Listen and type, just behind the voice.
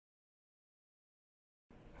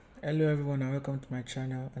Hello everyone and welcome to my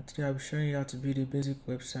channel, and today I'll be showing you how to build a basic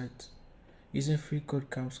website using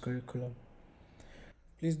freecodecamp's curriculum.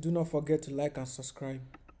 Please do not forget to like and subscribe.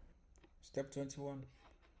 Step 21.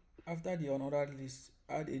 After the unordered list,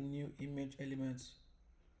 add a new image element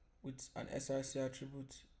with an src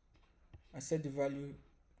attribute and set the value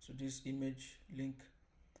to this image link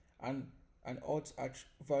and an alt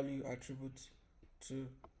value attribute to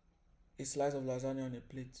a slice of lasagna on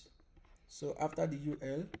a plate. So after the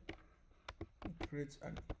UL, create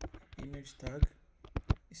an image tag.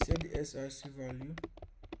 Set the src value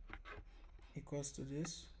equals to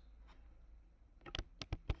this,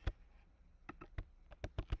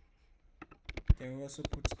 then we also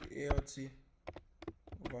put the alt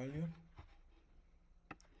value,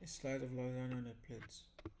 a slice of lasagna on a plate,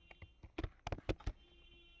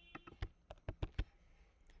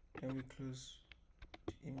 then we close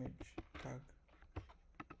the image tag.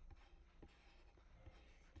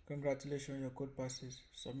 Congratulations, your code passes.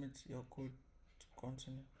 Submit your code to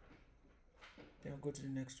continue, then we'll go to the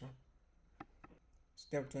next one.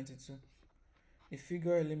 Step 22. The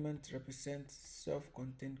figure element represents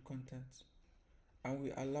self-contained content and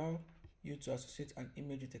will allow you to associate an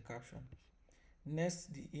image with a caption.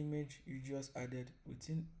 Nest the image you just added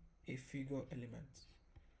within a figure element.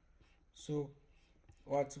 So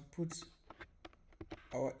we have to put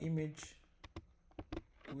our image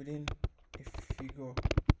within a figure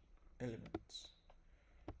element.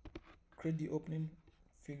 Create the opening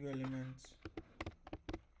figure element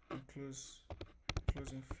and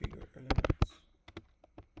closing figure element.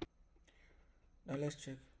 Now let's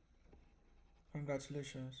check.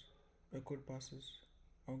 Congratulations, your code passes.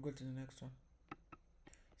 I'll go to the next one.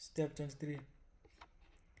 Step 23.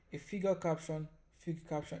 A figure caption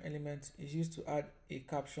element is used to add a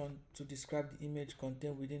caption to describe the image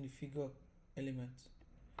contained within the figure element.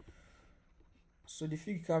 So the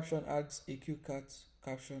figure caption adds a QCat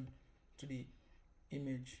caption to the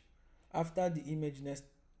image. After the image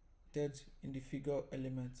nested in the figure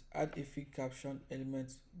element, add a figure caption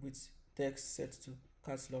element with text set to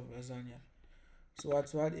 "Cats love lasagna." So I have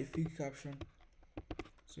to add a figure caption.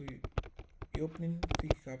 So you opening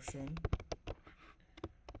figure caption,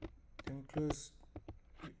 then we close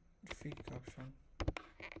the figure caption.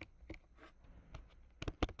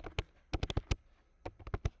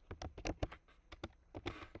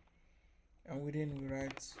 And within we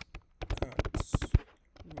write "Cats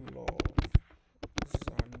love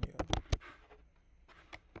lasagna."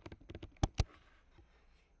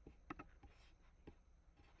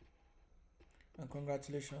 And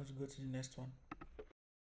congratulations, go to the next one.